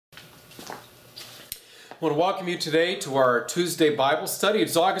I want to welcome you today to our Tuesday Bible study.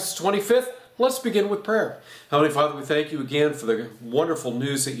 It's August 25th. Let's begin with prayer. Heavenly Father, we thank you again for the wonderful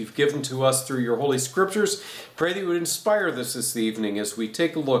news that you've given to us through your Holy Scriptures. Pray that you would inspire this evening as we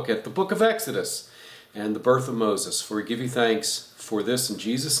take a look at the book of Exodus and the birth of Moses. For we give you thanks for this in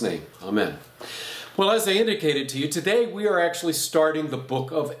Jesus' name. Amen. Well, as I indicated to you, today we are actually starting the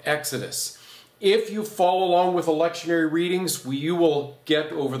book of Exodus. If you follow along with the lectionary readings, you will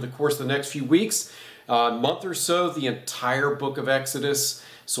get over the course of the next few weeks, a month or so, the entire book of Exodus.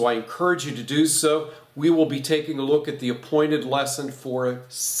 So I encourage you to do so. We will be taking a look at the appointed lesson for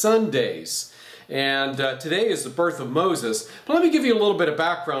Sundays. And today is the birth of Moses. But let me give you a little bit of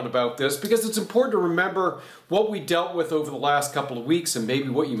background about this because it's important to remember what we dealt with over the last couple of weeks and maybe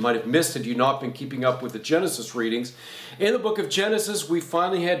what you might have missed had you not been keeping up with the Genesis readings. In the book of Genesis, we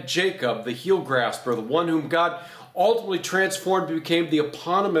finally had Jacob, the heel grasper, the one whom God ultimately transformed and became the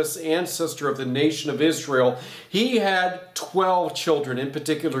eponymous ancestor of the nation of Israel. He had 12 children, in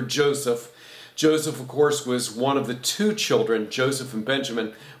particular Joseph. Joseph, of course, was one of the two children, Joseph and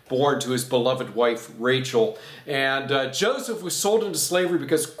Benjamin, born to his beloved wife Rachel. And Joseph was sold into slavery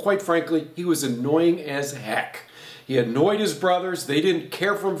because, quite frankly, he was annoying as heck. He annoyed his brothers. They didn't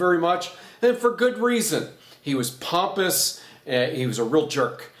care for him very much, and for good reason. He was pompous. He was a real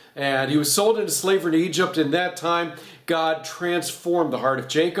jerk. And he was sold into slavery in Egypt. In that time, God transformed the heart of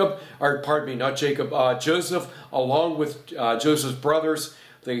Joseph, along with Joseph's brothers.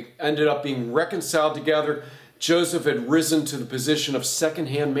 They ended up being reconciled together. Joseph had risen to the position of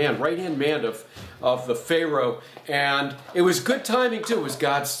second-hand man, right-hand man of the Pharaoh. And it was good timing, too. It was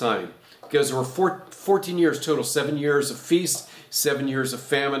God's timing. Because there were 14 years total, 7 years of feast, 7 years of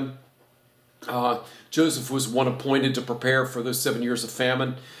famine. Joseph was one appointed to prepare for those 7 years of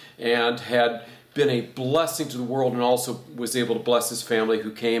famine and had been a blessing to the world and also was able to bless his family who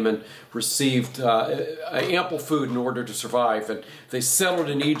came and received ample food in order to survive. And they settled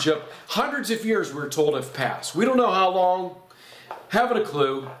in Egypt. Hundreds of years, we're told, have passed. We don't know how long, haven't a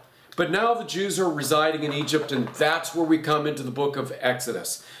clue. But now the Jews are residing in Egypt, and that's where we come into the book of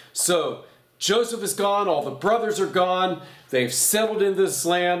Exodus. So Joseph is gone. All the brothers are gone. They've settled in this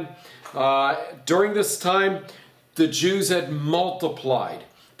land. During this time, the Jews had multiplied.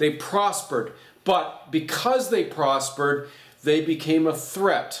 They prospered, but because they prospered, they became a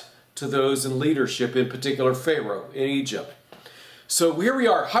threat to those in leadership, in particular Pharaoh in Egypt. So here we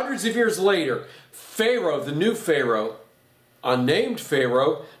are, hundreds of years later. Pharaoh, the new Pharaoh, unnamed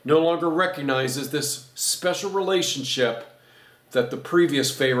Pharaoh, no longer recognizes this special relationship that the previous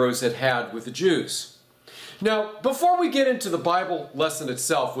pharaohs had had with the Jews. Now, before we get into the Bible lesson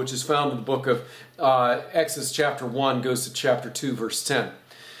itself, which is found in the book of Exodus chapter 1, goes to chapter 2, verse 10,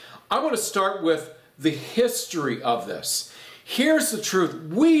 I want to start with the history of this. Here's the truth.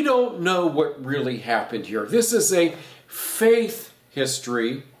 We don't know what really happened here. This is a faith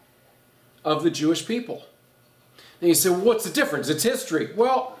history of the Jewish people. And you say, well, what's the difference? It's history.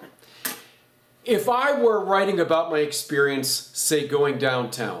 Well, if I were writing about my experience, say, going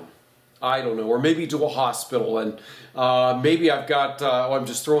downtown, I don't know, or maybe to a hospital, and maybe I've got, I'm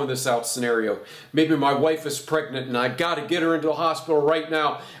just throwing this out scenario. Maybe my wife is pregnant and I've got to get her into the hospital right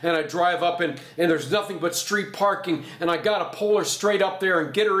now, and I drive up and there's nothing but street parking, and I got to pull her straight up there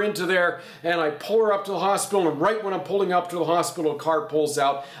and get her into there, and I pull her up to the hospital, and right when I'm pulling up to the hospital, a car pulls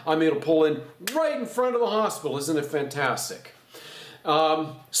out. I'm able to pull in right in front of the hospital. Isn't it fantastic?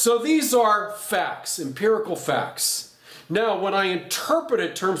 So these are facts, empirical facts. Now, when I interpret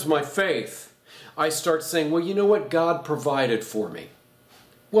it in terms of my faith, I start saying, well, you know what? God provided for me.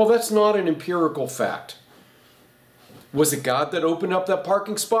 Well, that's not an empirical fact. Was it God that opened up that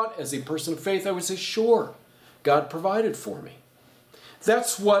parking spot? As a person of faith, I would say, sure, God provided for me.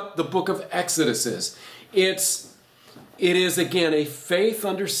 That's what the book of Exodus is. It is, again, a faith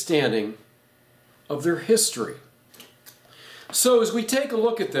understanding of their history. So as we take a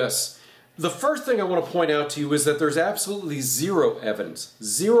look at this, the first thing I want to point out to you is that there's absolutely zero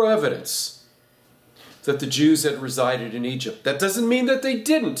evidence that the Jews had resided in Egypt. That doesn't mean that they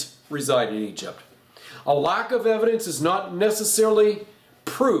didn't reside in Egypt. A lack of evidence is not necessarily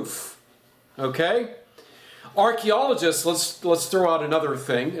proof. Okay? Archaeologists, let's throw out another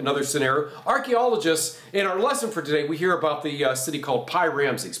scenario. Archaeologists, in our lesson for today, we hear about the city called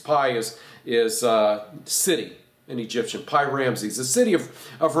Pi-Ramses. Pi is city in Egyptian. Pi-Ramses, the city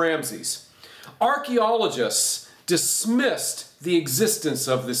of Ramses. Archaeologists dismissed the existence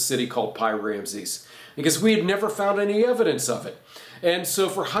of this city called Pi-Ramses because we had never found any evidence of it. And so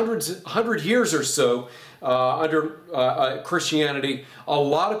for 100 years or so, under Christianity, a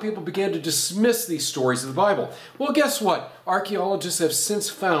lot of people began to dismiss these stories of the Bible. Well, guess what? Archaeologists have since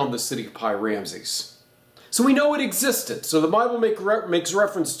found the city of Pi-Ramses. So we know it existed. So the Bible makes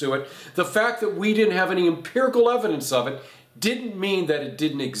reference to it. The fact that we didn't have any empirical evidence of it didn't mean that it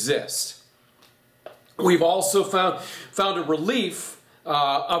didn't exist. We've also found a relief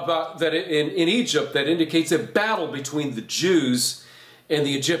about that in Egypt that indicates a battle between the Jews and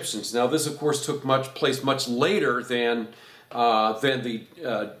the Egyptians. Now, this, of course, took place much later than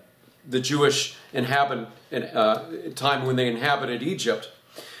the Jewish time when they inhabited Egypt.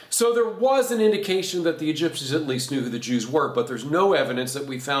 So there was an indication that the Egyptians at least knew who the Jews were, but there's no evidence that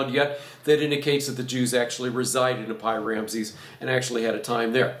we found yet that indicates that the Jews actually resided in Pi-Ramses and actually had a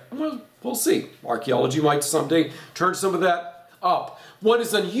time there. Well, we'll see. Archaeology might someday turn some of that up. What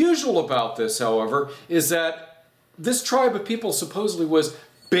is unusual about this, however, is that this tribe of people supposedly was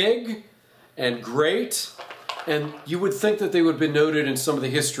big and great, and you would think that they would have been noted in some of the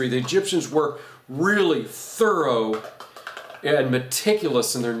history. The Egyptians were really thorough and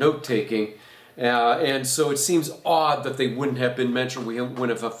meticulous in their note-taking, and so it seems odd that they wouldn't have been mentioned. We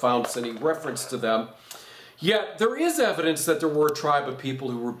wouldn't have found any reference to them. Yet there is evidence that there were a tribe of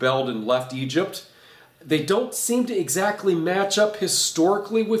people who rebelled and left Egypt. They don't seem to exactly match up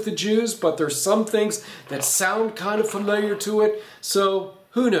historically with the Jews, but there's some things that sound kind of familiar to it, so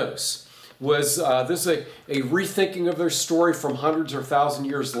who knows? Was this a rethinking of their story from hundreds or thousand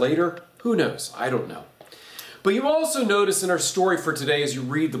years later? Who knows? I don't know. But you also notice in our story for today, as you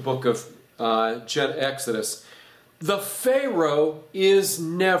read the book of Exodus, the Pharaoh is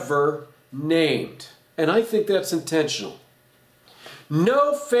never named. And I think that's intentional.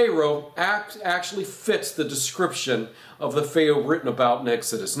 No Pharaoh actually fits the description of the Pharaoh written about in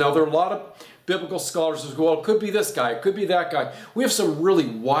Exodus. Now, there are a lot of biblical scholars who go, well, it could be this guy, it could be that guy. We have some really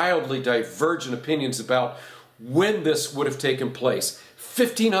wildly divergent opinions about when this would have taken place.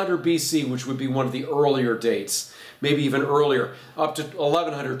 1500 BC, which would be one of the earlier dates, maybe even earlier, up to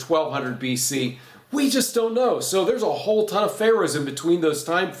 1100, 1200 BC. We just don't know. So there's a whole ton of pharaohs in between those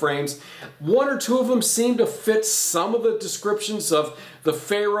time frames. One or two of them seem to fit some of the descriptions of the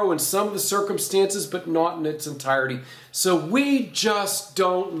pharaoh and some of the circumstances, but not in its entirety. So we just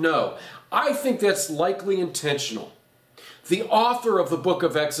don't know. I think that's likely intentional. The author of the book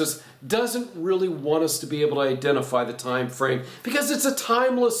of Exodus doesn't really want us to be able to identify the time frame because it's a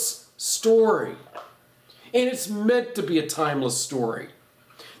timeless story. And it's meant to be a timeless story.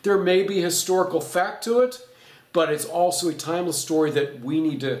 There may be historical fact to it, but it's also a timeless story that we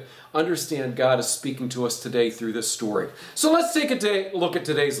need to understand God is speaking to us today through this story. So let's take a look at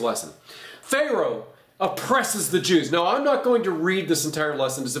today's lesson. Pharaoh oppresses the Jews. Now, I'm not going to read this entire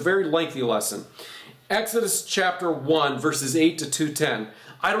lesson. It's a very lengthy lesson. Exodus chapter 1, verses 8 to 2:10.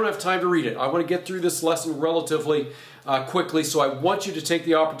 I don't have time to read it. I want to get through this lesson relatively quickly, so I want you to take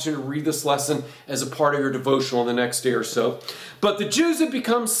the opportunity to read this lesson as a part of your devotional in the next day or so. But the Jews had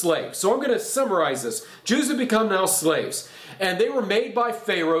become slaves. So I'm going to summarize this. Jews had become now slaves, and they were made by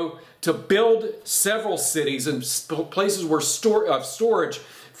Pharaoh to build several cities and places where storage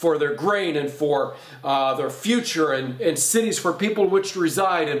for their grain and for their future, and cities for people in which to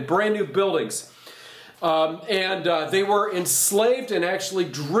reside, and brand new buildings. They were enslaved and actually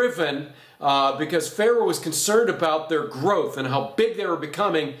driven because Pharaoh was concerned about their growth and how big they were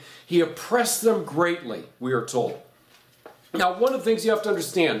becoming. He oppressed them greatly, we are told. Now, one of the things you have to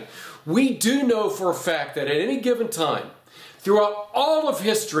understand, we do know for a fact that at any given time, throughout all of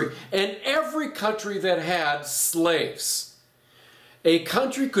history, and every country that had slaves, a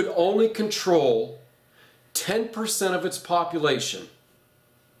country could only control 10% of its population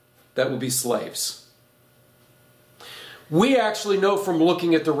that would be slaves. We actually know from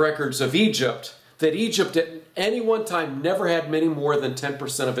looking at the records of Egypt that Egypt at any one time never had many more than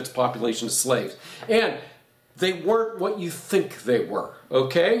 10% of its population as slaves. And they weren't what you think they were,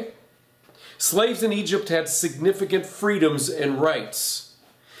 okay? Slaves in Egypt had significant freedoms and rights.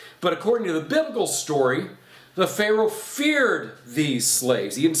 But according to the biblical story, the Pharaoh feared these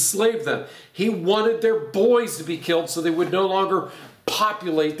slaves. He enslaved them. He wanted their boys to be killed so they would no longer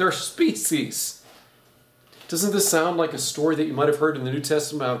populate their species. Doesn't this sound like a story that you might have heard in the New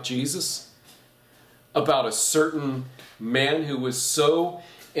Testament about Jesus? About a certain man who was so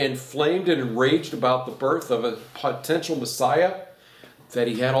inflamed and enraged about the birth of a potential Messiah that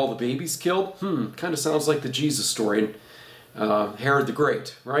he had all the babies killed? Kind of sounds like the Jesus story in Herod the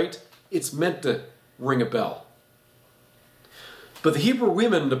Great, right? It's meant to ring a bell. But the Hebrew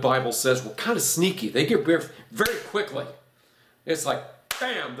women, the Bible says, were kind of sneaky. They give birth very quickly. It's like,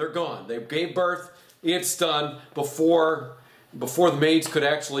 bam, they're gone. They gave birth. It's done before the maids could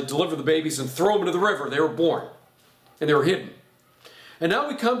actually deliver the babies and throw them into the river. They were born, and they were hidden. And now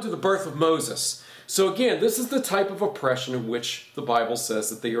we come to the birth of Moses. So again, this is the type of oppression in which the Bible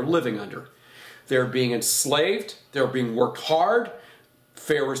says that they are living under. They're being enslaved. They're being worked hard.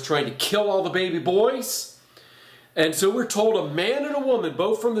 Pharaoh's trying to kill all the baby boys. And so we're told a man and a woman,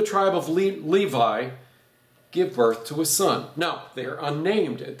 both from the tribe of Levi, give birth to a son. Now, they're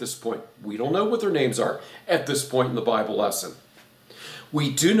unnamed at this point. We don't know what their names are at this point in the Bible lesson. We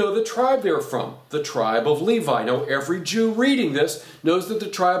do know the tribe they're from, the tribe of Levi. Now, every Jew reading this knows that the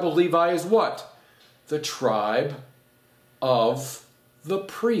tribe of Levi is what? The tribe of the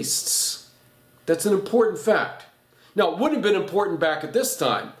priests. That's an important fact. Now, it wouldn't have been important back at this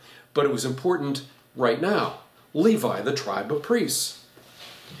time, but it was important right now. Levi, the tribe of priests.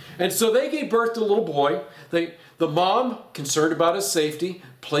 And so they gave birth to a little boy. The mom, concerned about his safety,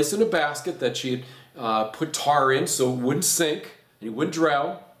 placed in a basket that she had put tar in so it wouldn't sink and he wouldn't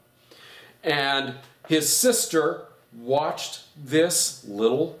drown. And his sister watched this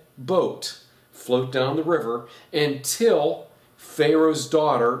little boat float down the river until Pharaoh's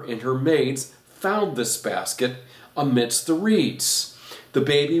daughter and her maids found this basket amidst the reeds. The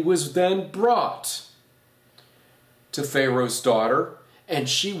baby was then brought to Pharaoh's daughter, and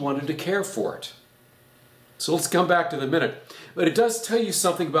she wanted to care for it. So let's come back to the minute. But it does tell you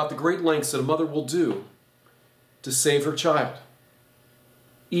something about the great lengths that a mother will do to save her child,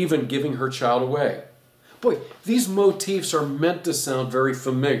 even giving her child away. Boy, these motifs are meant to sound very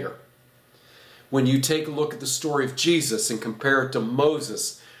familiar. When you take a look at the story of Jesus and compare it to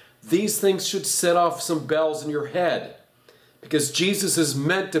Moses, these things should set off some bells in your head, because Jesus is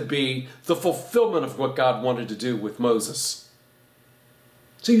meant to be the fulfillment of what God wanted to do with Moses.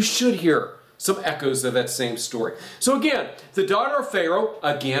 So you should hear some echoes of that same story. So again, the daughter of Pharaoh,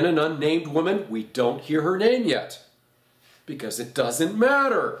 again an unnamed woman, we don't hear her name yet, because it doesn't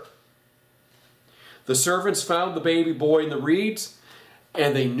matter. The servants found the baby boy in the reeds,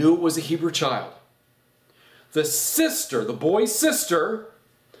 and they knew it was a Hebrew child. The sister, the boy's sister,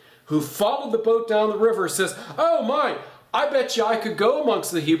 who followed the boat down the river, says, "Oh my, I bet you I could go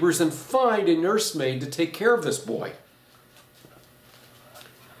amongst the Hebrews and find a nursemaid to take care of this boy."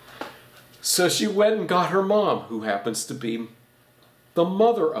 So she went and got her mom, who happens to be the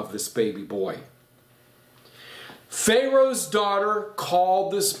mother of this baby boy. Pharaoh's daughter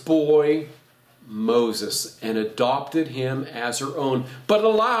called this boy Moses and adopted him as her own, but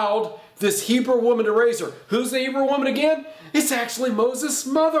allowed this Hebrew woman to raise her. Who's the Hebrew woman again? It's actually Moses'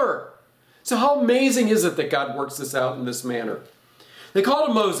 mother. So how amazing is it that God works this out in this manner? They called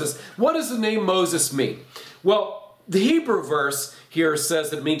him Moses. What does the name Moses mean? Well, the Hebrew verse here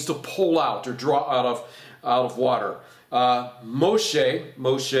says it means to pull out or draw out of water. Moshe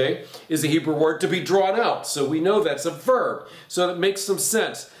is the Hebrew word to be drawn out. So we know that's a verb. So that makes some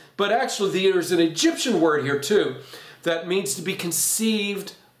sense. But actually there's an Egyptian word here too that means to be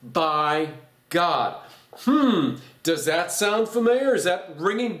conceived by God. Does that sound familiar? Is that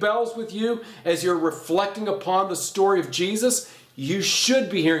ringing bells with you as you're reflecting upon the story of Jesus? You should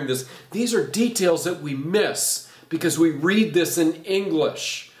be hearing this. These are details that we miss because we read this in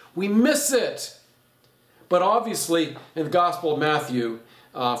English. We miss it. But obviously, in the Gospel of Matthew,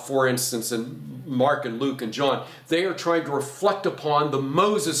 for instance, and Mark and Luke and John, they are trying to reflect upon the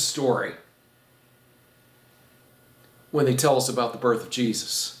Moses story when they tell us about the birth of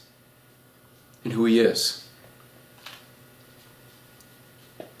Jesus and who he is.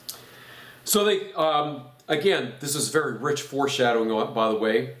 So they, again, this is very rich foreshadowing, by the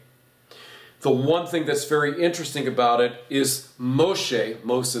way. The one thing that's very interesting about it is Moshe,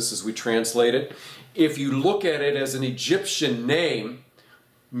 Moses as we translate it. If you look at it as an Egyptian name,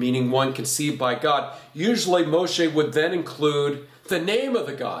 meaning one conceived by God, usually Moshe would then include the name of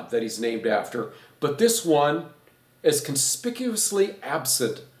the God that he's named after. But this one is conspicuously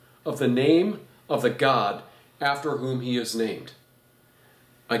absent of the name of the God after whom he is named.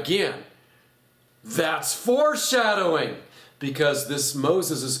 Again, that's foreshadowing, because this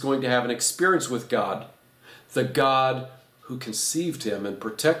Moses is going to have an experience with God, the God who conceived him and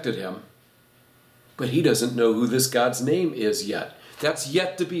protected him. But he doesn't know who this God's name is yet. That's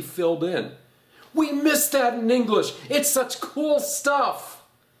yet to be filled in. We miss that in English. It's such cool stuff.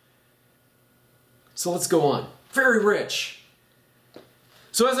 So let's go on. Very rich.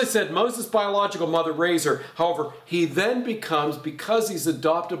 So as I said, Moses' biological mother raised her. However, he then becomes, because he's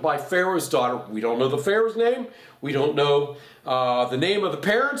adopted by Pharaoh's daughter, we don't know the Pharaoh's name, we don't know the name of the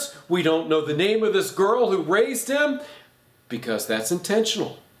parents, we don't know the name of this girl who raised him, because that's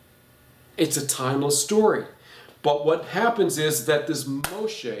intentional. It's a timeless story. But what happens is that this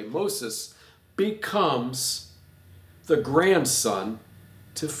Moses, becomes the grandson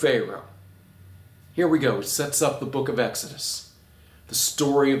to Pharaoh. Here we go. It sets up the book of Exodus, the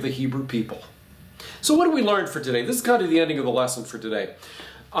story of the Hebrew people. So what do we learn for today? This is kind of the ending of the lesson for today.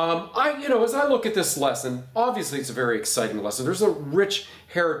 As I look at this lesson, obviously it's a very exciting lesson. There's a rich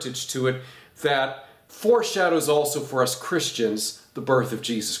heritage to it that foreshadows also for us Christians the birth of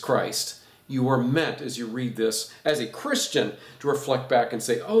Jesus Christ. You are meant, as you read this, as a Christian, to reflect back and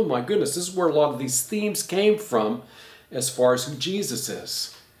say, oh my goodness, this is where a lot of these themes came from as far as who Jesus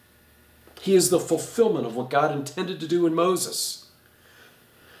is. He is the fulfillment of what God intended to do in Moses.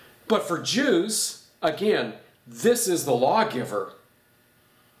 But for Jews, again, this is the lawgiver.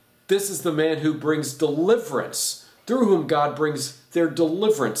 This is the man who brings deliverance, through whom God brings their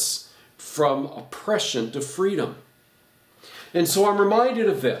deliverance from oppression to freedom. And so I'm reminded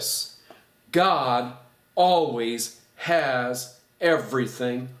of this. God always has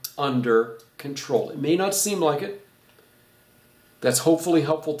everything under control. It may not seem like it. That's hopefully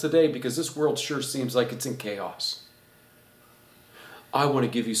helpful today because this world sure seems like it's in chaos. I want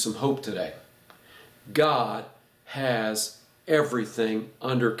to give you some hope today. God has everything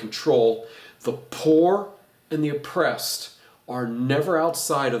under control. The poor and the oppressed are never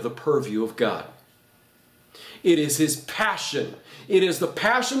outside of the purview of God. It is His passion. It is the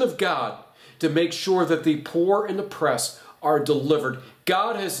passion of God to make sure that the poor and oppressed are delivered.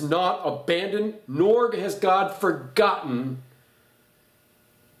 God has not abandoned, nor has God forgotten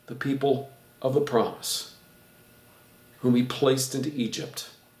the people of the promise, whom He placed into Egypt,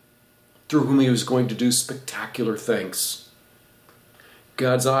 through whom He was going to do spectacular things.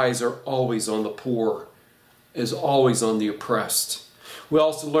 God's eyes are always on the poor, is always on the oppressed. We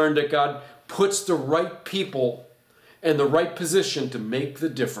also learned that God puts the right people in the right position to make the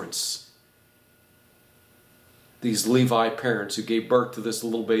difference. These Levi parents who gave birth to this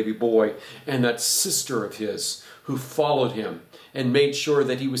little baby boy, and that sister of his who followed him and made sure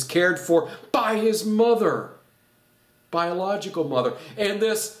that he was cared for by his mother, biological mother, and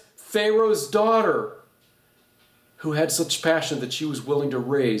this Pharaoh's daughter who had such passion that she was willing to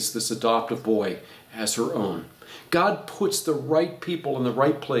raise this adoptive boy as her own. God puts the right people in the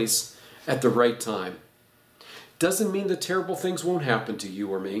right place at the right time. Doesn't mean that terrible things won't happen to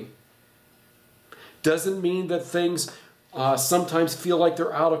you or me. Doesn't mean that things sometimes feel like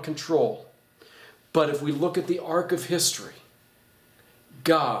they're out of control. But if we look at the arc of history,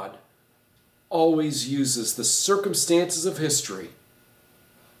 God always uses the circumstances of history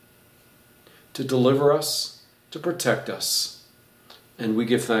to deliver us, to protect us. And we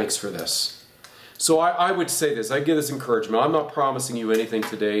give thanks for this. So I would say this, I give this encouragement. I'm not promising you anything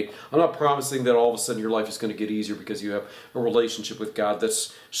today. I'm not promising that all of a sudden your life is going to get easier because you have a relationship with God.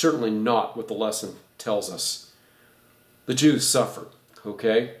 That's certainly not what the lesson tells us. The Jews suffered,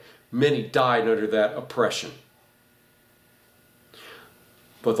 okay? Many died under that oppression.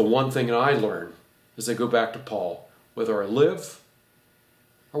 But the one thing that I learned as I go back to Paul, whether I live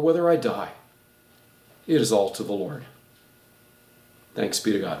or whether I die, it is all to the Lord. Thanks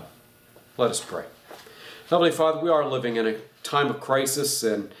be to God. Let us pray. Heavenly Father, we are living in a time of crisis,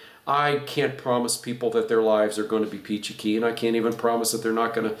 and I can't promise people that their lives are going to be peachy keen. I can't even promise that they're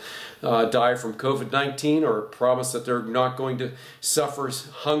not going to die from COVID-19 or promise that they're not going to suffer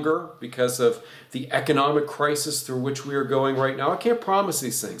hunger because of the economic crisis through which we are going right now. I can't promise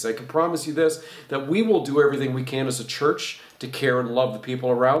these things. I can promise you this, that we will do everything we can as a church to care and love the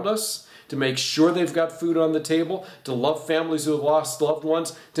people around us, to make sure they've got food on the table, to love families who have lost loved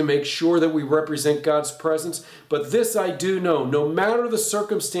ones, to make sure that we represent God's presence. But this I do know, no matter the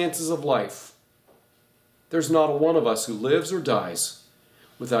circumstances of life, there's not a one of us who lives or dies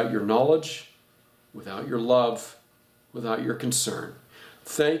without your knowledge, without your love, without your concern.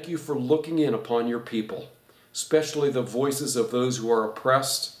 Thank you for looking in upon your people, especially the voices of those who are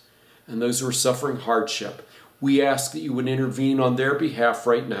oppressed and those who are suffering hardship. We ask that you would intervene on their behalf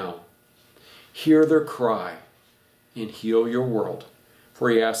right now. Hear their cry and heal your world. For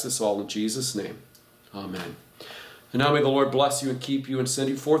we ask this all in Jesus' name. Amen. And now may the Lord bless you and keep you and send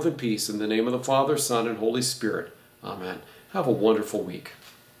you forth in peace in the name of the Father, Son, and Holy Spirit. Amen. Have a wonderful week.